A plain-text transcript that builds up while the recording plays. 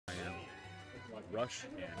Rush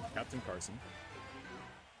and CaptainCarson.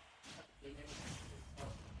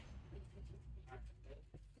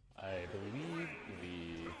 I believe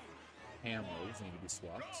the camos need to be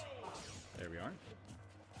swapped. There we are.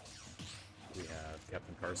 We have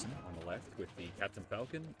CaptainCarson on the left with the Captain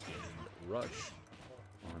Falcon and Rush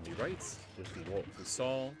on the right with the Wolf. We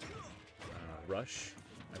saw Rush,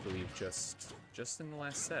 I believe, just in the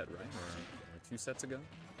last set, right? Or 2 sets ago.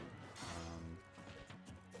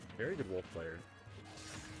 Very good Wolf player.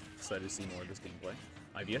 Excited to see more of this gameplay.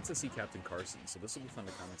 I've yet to see CaptainCarson, so this will be fun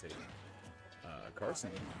to commentate.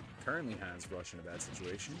 Carson currently has Rush in a bad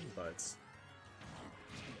situation, but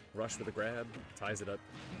Rush with a grab, ties it up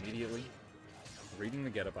immediately, reading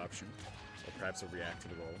the get-up option, or perhaps a react to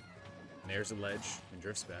the roll. Nares a ledge and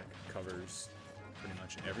drifts back, covers pretty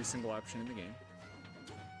much every single option in the game.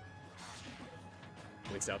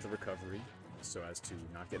 Waits out the recovery so as to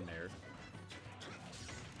not get nared.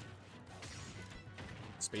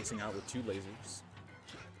 Spacing out with 2 lasers.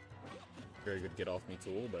 Very good get-off-me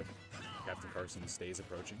tool, but CaptainCarson stays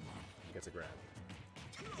approaching and gets a grab.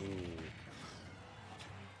 Ooh.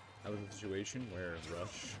 That was a situation where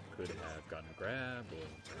Rush could have gotten a grab, or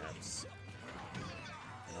perhaps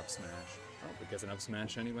an up smash. Oh, but gets an up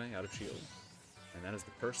smash anyway, out of shield. And that is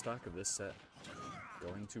the first stock of this set,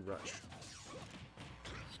 going to Rush.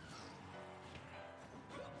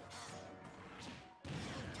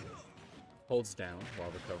 Holds down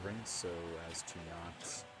while recovering so as to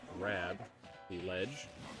not grab the ledge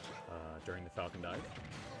during the Falcon dive.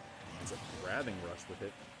 Ends up grabbing Rush with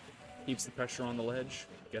it. Keeps the pressure on the ledge,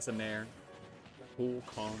 gets a nair. Cool,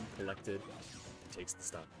 calm, collected, takes the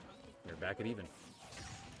stop. We're back at even.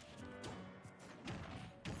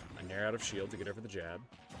 A nair out of shield to get over the jab.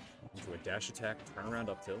 Into a dash attack, turnaround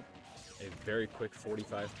up tilt. A very quick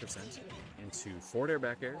 45% into forward air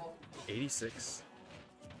back air, 86.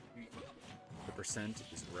 The percent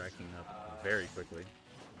is racking up very quickly.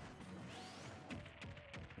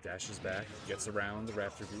 Dashes back, gets around the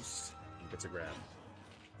Raptor boost, and gets a grab.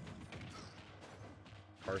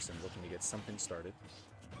 Carson looking to get something started.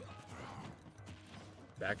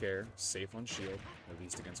 Back air, safe on shield, at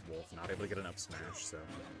least against Wolf. Not able to get an up smash, so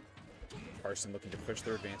Carson looking to push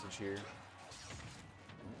their advantage here.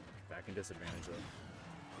 Back in disadvantage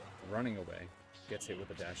though. Running away. Gets hit with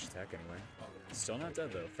a dash attack anyway. Still not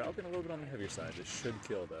dead though. Falcon a little bit on the heavier side. This should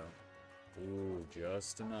kill though. Ooh,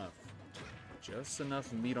 just enough. Just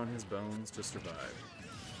enough meat on his bones to survive.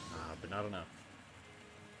 But not enough.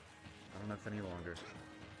 Not enough any longer.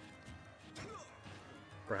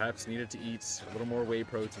 Perhaps needed to eat a little more whey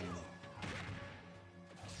protein.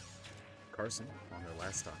 Carson on their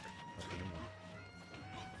last stock of game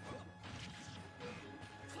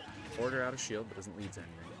 1. Order out of shield, but doesn't lead to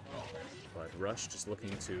anything. But Rush just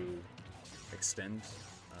looking to extend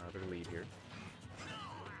their lead here.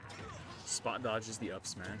 Spot dodges the up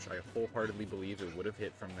smash. I wholeheartedly believe it would have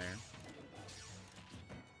hit from there.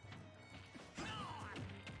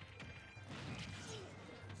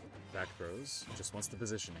 Back throws. Just wants the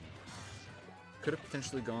positioning. Could have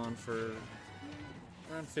potentially gone for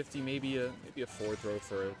around 50, maybe a forward throw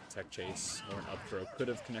for a tech chase or an up throw. Could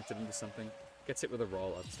have connected into something. Gets hit with a raw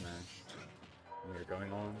up smash. And we are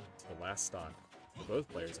going on to the last stock for both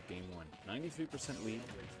players of game 1. 93% lead.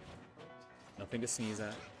 Nothing to sneeze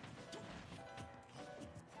at.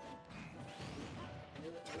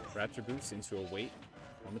 Raptor boost into a wait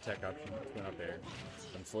on the tech option. Went up there.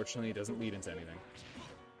 Unfortunately, it doesn't lead into anything.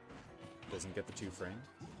 Doesn't get the 2 frame.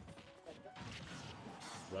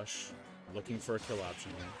 Rush looking for a kill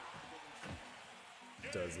option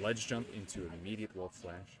here. Does ledge jump into an immediate wolf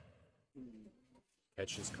flash.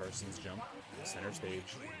 Catches Carson's jump, center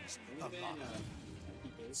stage.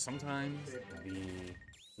 Sometimes the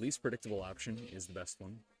least predictable option is the best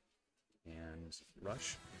one. And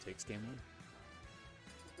Rush takes game 1.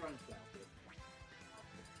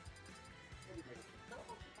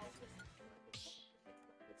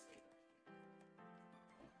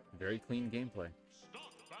 Very clean gameplay.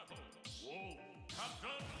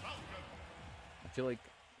 I feel like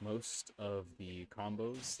most of the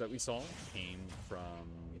combos that we saw came from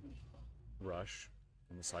Rush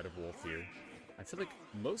on the side of Wolf here. I feel like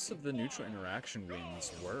most of the neutral interaction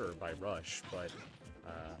wins were by Rush, but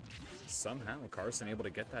somehow Carson able to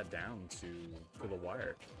get that down to the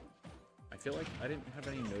wire. I feel like I didn't have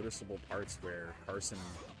any noticeable parts where Carson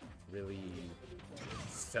really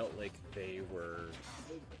felt like they were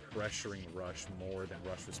pressuring Rush more than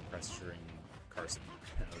Rush was pressuring Carson.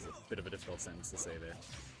 That was a bit of a difficult sentence to say there.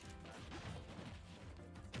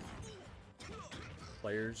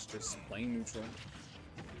 Players just playing neutral.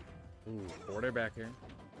 Ooh, forward air back air.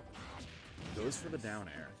 Goes for the down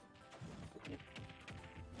air.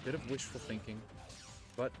 Bit of wishful thinking,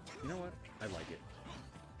 but you know what? I like it.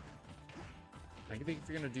 I think if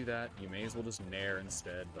you're going to do that, you may as well just Nair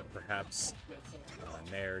instead, but perhaps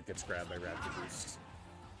Nair gets grabbed by Raptor Boost.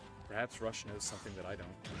 Perhaps Rush knows something that I don't.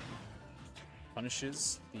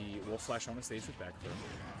 Punishes the Wolf Flash on the stage with back throw.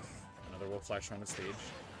 Another Wolf Flash on the stage.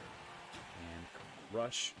 And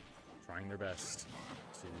Rush trying their best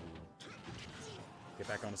to get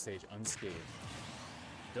back on the stage unscathed.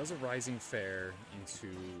 Does a Rising Fair into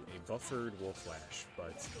a buffered Wolf Flash,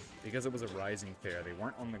 but because it was a Rising Fair, they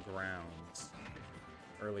weren't on the ground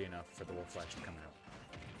early enough for the Wolf Flash to come out.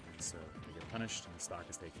 And so they get punished and the stock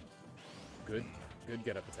is taken. Good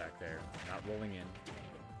get up attack there. Not rolling in.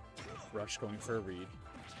 Rush going for a read.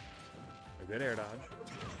 A good air dodge.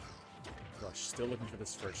 Rush still looking for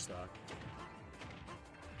this first stock.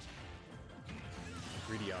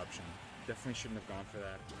 Greedy option. Definitely shouldn't have gone for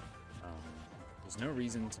that. There's no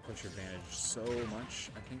reason to push your advantage so much,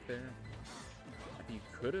 I think, there. I think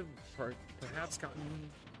you could have perhaps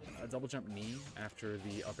gotten a double jump knee after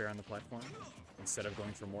the up air on the platform, instead of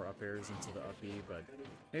going for more up airs into the up B, but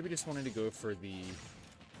maybe just wanted to go for the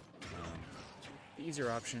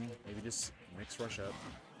easier option. Maybe just mix Rush up.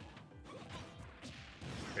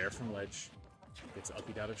 Fair from ledge. Gets up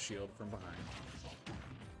out of shield from behind.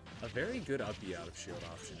 A very good up out of shield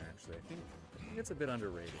option, actually. I think it's a bit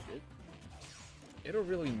underrated. It'll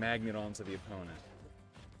really magnet onto the opponent.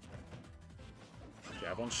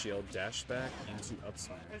 Jab on shield, dash back into up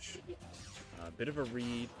smash. Bit of a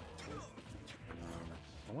read.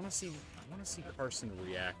 I want to see Carson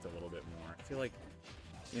react a little bit more. I feel like,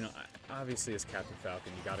 you know, obviously as Captain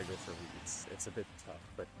Falcon, you got to go for reads. It's a bit tough,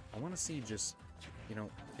 but I want to see just, you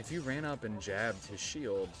know, if you ran up and jabbed his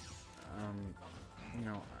shield, you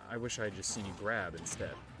know, I wish I had just seen you grab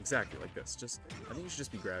instead. Exactly like this. I think you should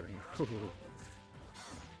just be grabbing.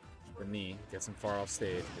 The knee gets him far off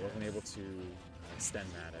stage. Wasn't able to extend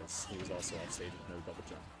that as he was also off stage with no double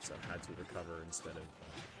jump, so had to recover instead of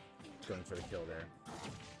going for the kill there.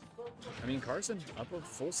 I mean, Carson up a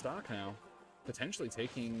full stock now, potentially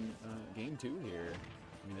taking game 2 here.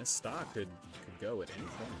 I mean, this stock could go at any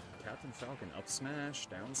point. Captain Falcon up smash,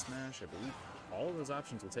 down smash, I believe all of those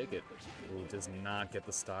options will take it. Ooh, does not get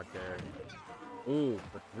the stock there. Ooh,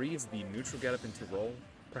 but reads the neutral get up into roll.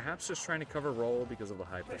 Perhaps just trying to cover roll because of the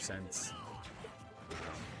high percents.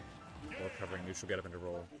 Or covering neutral get up into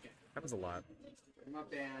roll. Happens a lot.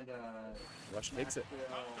 Rush takes it.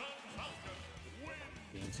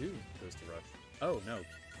 Game 2 goes to Rush. Oh, no.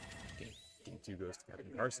 Game 2 goes to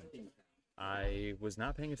Captain Carson. I was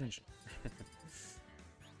not paying attention.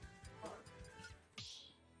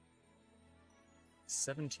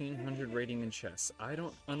 1700 rating in chess. I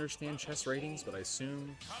don't understand chess ratings, but I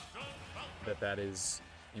assume that is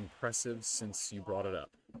impressive since you brought it up.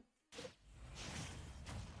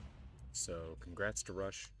 So, congrats to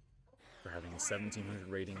Rush for having a 1700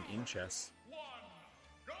 rating in chess.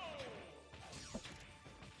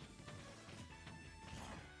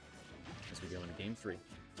 As we go into game 3.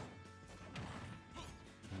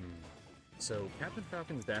 So, Captain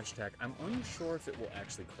Falcon's dash attack, I'm unsure if it will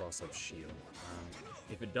actually cross up shield.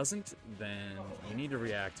 If it doesn't, then you need to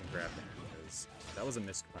react and grab that, because that was a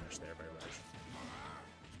missed punish there by Rush.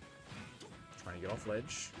 Trying to get off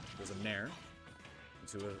ledge. There's a Nair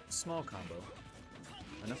into a small combo.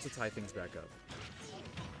 Enough to tie things back up.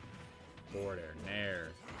 Forward air, Nair.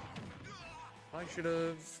 Probably should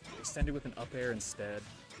have extended with an up air instead.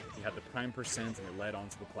 You had the prime percent and it led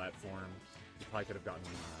onto the platform. You probably could have gotten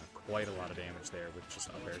quite a lot of damage there with just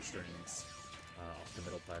up air strings off the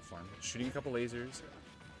middle platform. Shooting a couple lasers.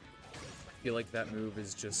 I feel like that move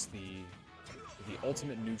is just the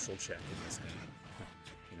ultimate neutral check in this game.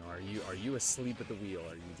 You know, are you asleep at the wheel?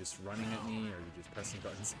 Are you just running at me? Are you just pressing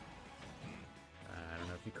buttons? I don't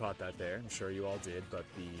know if you caught that there. I'm sure you all did, but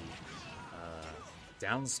the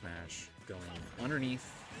down smash going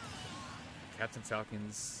underneath Captain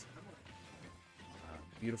Falcon's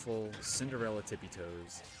beautiful Cinderella tippy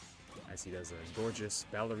toes as he does a gorgeous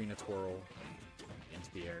ballerina twirl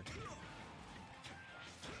into the air.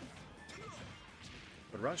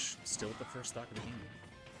 But Rush still at the first stock of the game.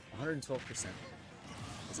 112%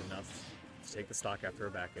 is enough to take the stock after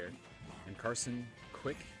a back air. And Carson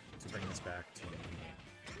quick to bring this back to the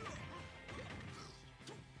game.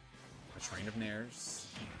 A train of nairs.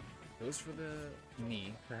 Goes for the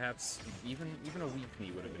knee. Perhaps even a weak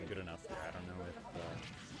knee would have been good enough there. I don't know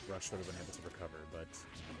if Rush would have been able to recover, but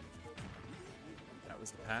that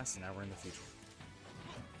was the pass, and now we're in the future.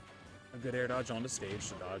 A good air dodge onto stage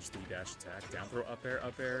to dodge the dash attack. Down throw, up air,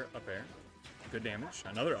 up air, up air. Good damage.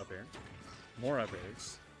 Another up air. More up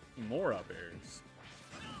airs. More up airs.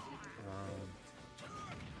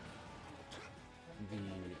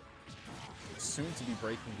 soon to be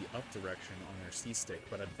breaking the up direction on their C-stick,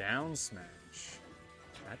 but a down smash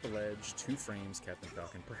at the ledge, 2 frames, Captain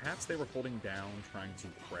Falcon. Perhaps they were holding down, trying to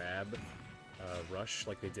grab Rush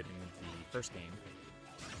like they did in the first game.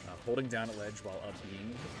 Holding down a ledge while up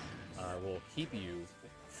being will keep you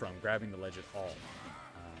from grabbing the ledge at all.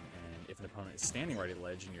 And if an opponent is standing right at the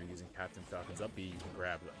ledge and you're using Captain Falcon's up B, you can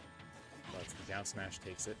grab them. But the down smash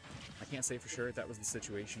takes it. I can't say for sure if that was the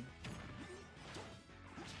situation.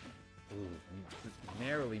 Ooh,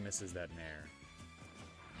 narrowly misses that nair.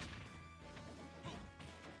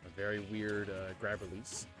 A very weird grab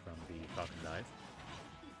release from the Falcon dive.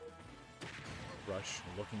 Rush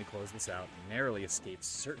looking to close this out, narrowly escapes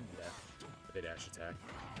certain death with a dash attack.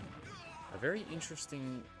 A very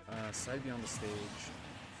interesting side beyond the stage.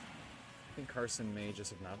 I think Carson may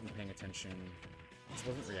just have not been paying attention, just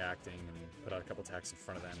wasn't reacting, and put out a couple attacks in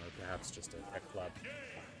front of them, or perhaps just a tech flop.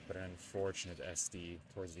 But an unfortunate SD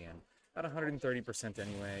towards the end. At 130%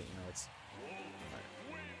 anyway, you know, it's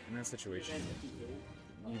in that situation,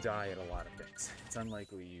 you die at a lot of things. It's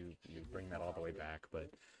unlikely you bring that all the way back, but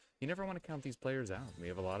you never want to count these players out. We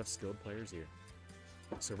have a lot of skilled players here.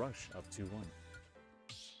 So Rush up 2-1.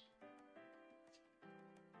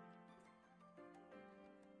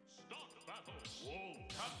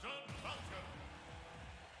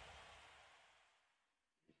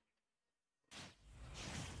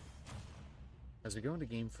 As we go into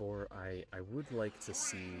Game 4, I would like to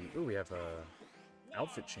see... Ooh, we have a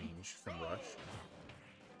outfit change from Rush.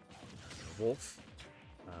 Wolf,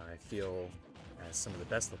 I feel, has some of the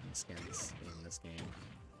best looking skins in this game.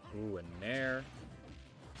 Ooh, a nair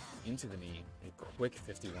into the knee, a quick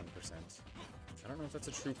 51%. I don't know if that's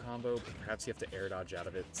a true combo, but perhaps you have to air dodge out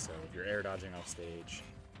of it, so if you're air dodging off stage,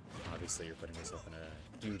 obviously you're putting yourself in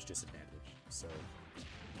a huge disadvantage. So,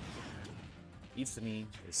 eats the knee,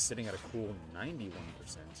 is sitting at a cool 91%.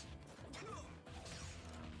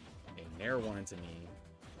 A nair 1 into knee,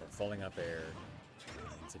 but falling up air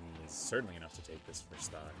into knee is certainly enough to take this for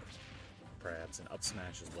stock. Perhaps an up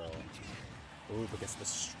smash as well. Ooh, but gets the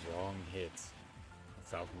strong hit. A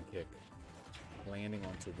Falcon kick. Landing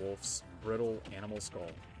onto Wolf's brittle animal skull.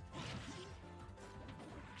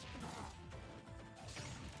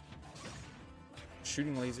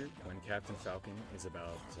 Shooting laser when Captain Falcon is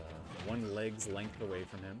about 1 leg's length away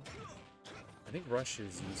from him. I think Rush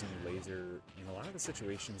is using laser in a lot of the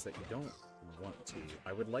situations that you don't want to.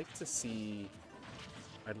 I would like to see...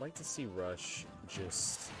 I'd like to see Rush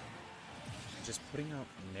just putting out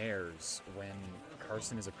nairs when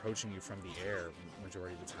Carson is approaching you from the air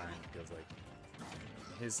majority of the time, it feels like.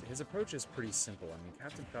 His approach is pretty simple. I mean,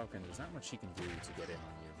 Captain Falcon, there's not much he can do to get in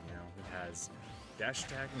on you, you know? He has dash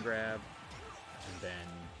attack and grab, and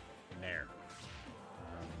then nair.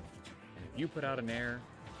 And if you put out a nair,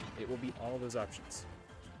 it will be all those options.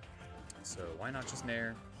 So why not just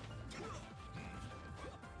nair?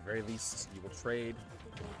 At the very least, you will trade.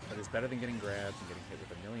 That is better than getting grabbed and getting hit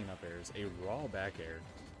with a million up airs. A raw back air.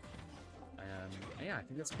 And yeah, I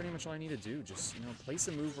think that's pretty much all I need to do. Just, you know, place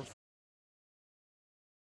a move or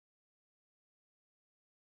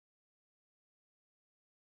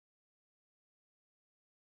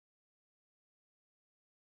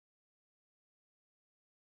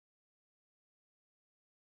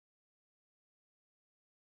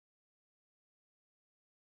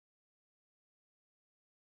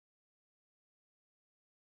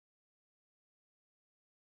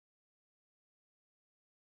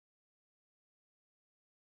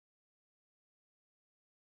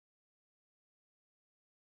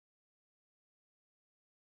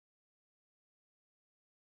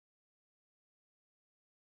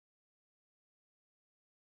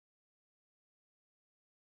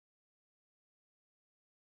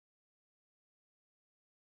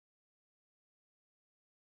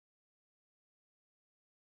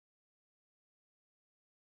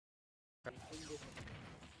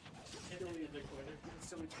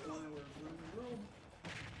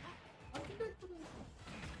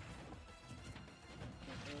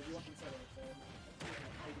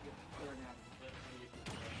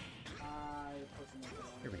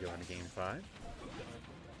Here we go into Game 5.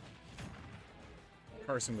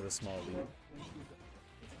 Carson with a small lead,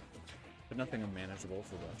 but nothing unmanageable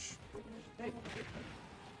for Rush.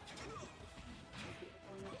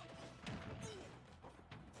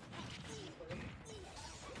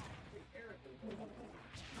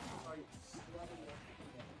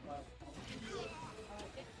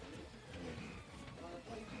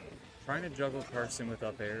 Trying to juggle Carson with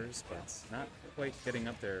up airs, but not quite getting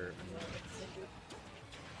up there.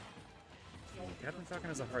 Captain Falcon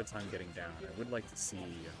has a hard time getting down. I would like to see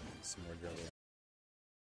some more juggling.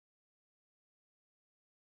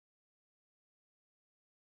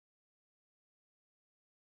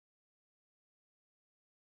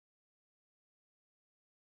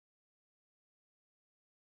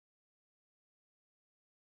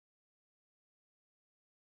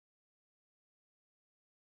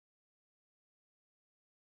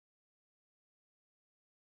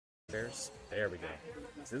 Bears. There we go.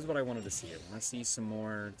 This is what I wanted to see. I want to see some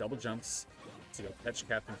more double jumps to go catch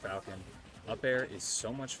Captain Falcon. Up air is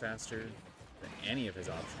so much faster than any of his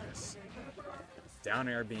options. Down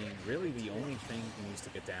air being really the only thing he needs to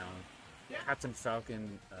get down. Captain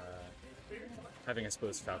Falcon, having, I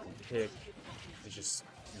suppose, Falcon pick is just,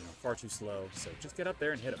 far too slow. So just get up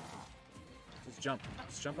there and hit him. Just jump.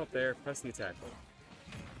 Just jump up there, press the attack button.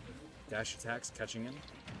 Dash attacks, catching him.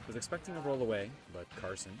 Was expecting a roll away, but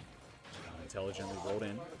Carson intelligently rolled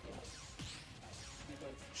in.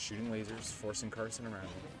 Shooting lasers, forcing Carson around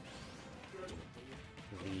him.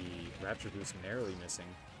 The Raptor Boost narrowly missing.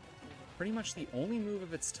 Pretty much the only move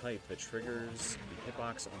of its type that triggers the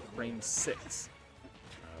hitbox on frame 6,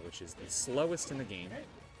 which is the slowest in the game.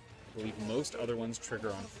 I believe most other ones trigger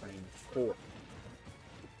on frame 4,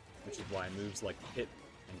 which is why moves like Pit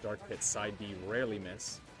and Dark Pit side B rarely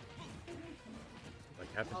miss.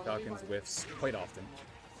 Like Captain Falcon's whiffs quite often.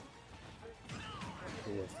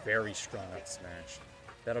 Ooh, a very strong up smash.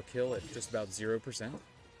 That'll kill at just about 0%.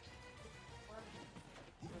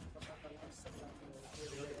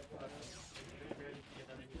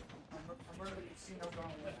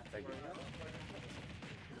 Thank you.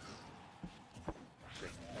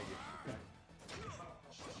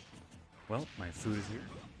 Well, my food is here,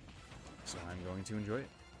 so I'm going to enjoy it.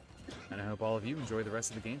 And I hope all of you enjoy the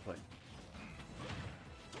rest of the gameplay.